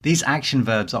These action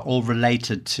verbs are all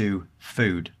related to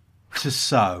food. To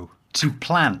sow, to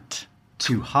plant,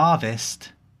 to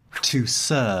harvest, to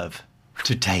serve,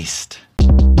 to taste.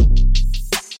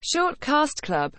 Short Cast Club